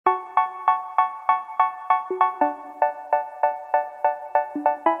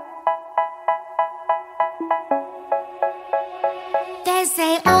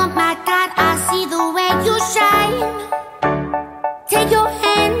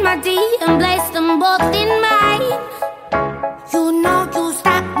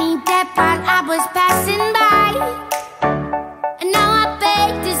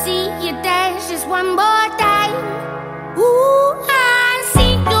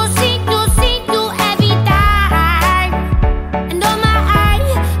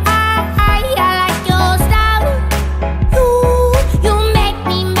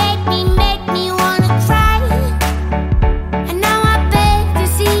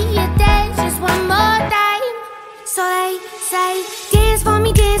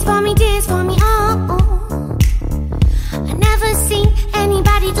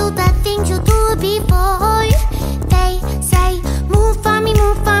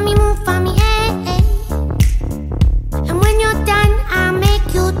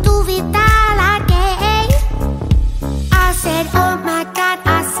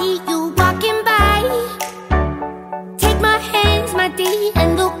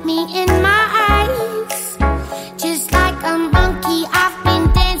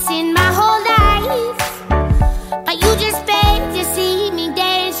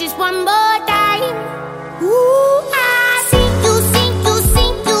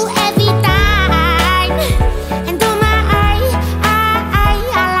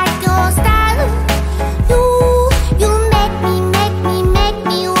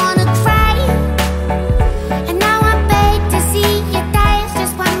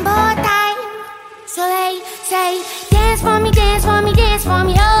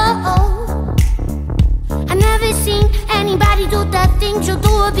things you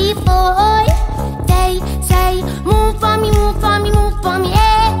do before. They say, move for me, move for me, move for me,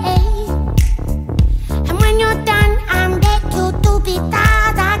 hey. And when you're done, I beg you to be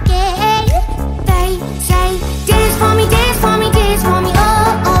that again. They say, dance for me, dance for me, dance for me, oh,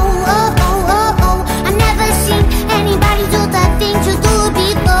 oh, oh, oh, oh, oh. I never seen anybody do the things you do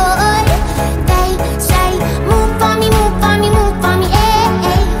before. They say, move for me, move for me, move for me,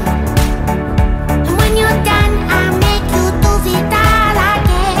 hey. And when you're done, I make you do it all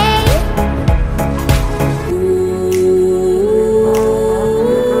again.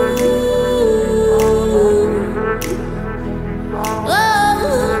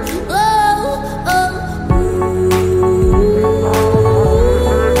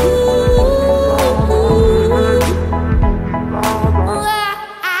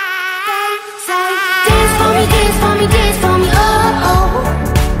 Dance for me, oh, oh.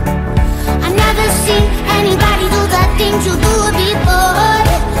 I never seen anybody do the things you do before.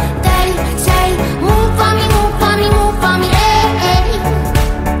 They say, move for me, move for me, move for me, hey.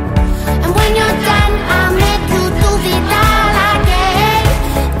 And when you're done, I'll make you do it all again.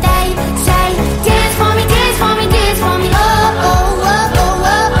 They say, dance for me, dance for me, dance for me, oh, oh, oh, oh,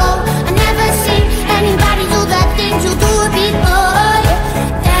 oh, oh. I never seen anybody do the things you do before.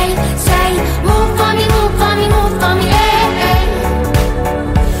 They say, move for me, move for me, move for me, hey.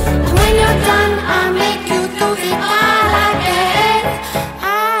 And when you're done, I'll make you do it all again,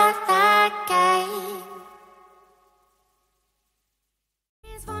 all again.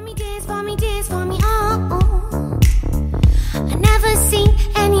 Dance for me, dance for me, dance for me, oh, oh. I never seen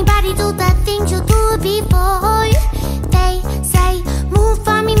anybody do the things you do before. They say, move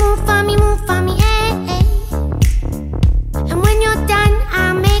for me, move for me, move for me, hey. And when you're done,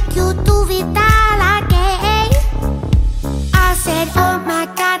 I'll make you do it all again. I said, oh my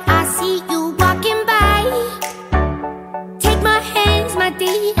God, I see you walking by. Take my hands, my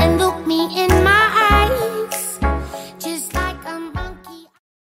D, and look me in my eyes, just like a monkey.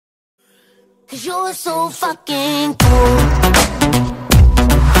 'Cause you're so fucking cool.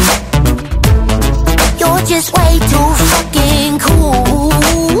 You're just way too fucking cool.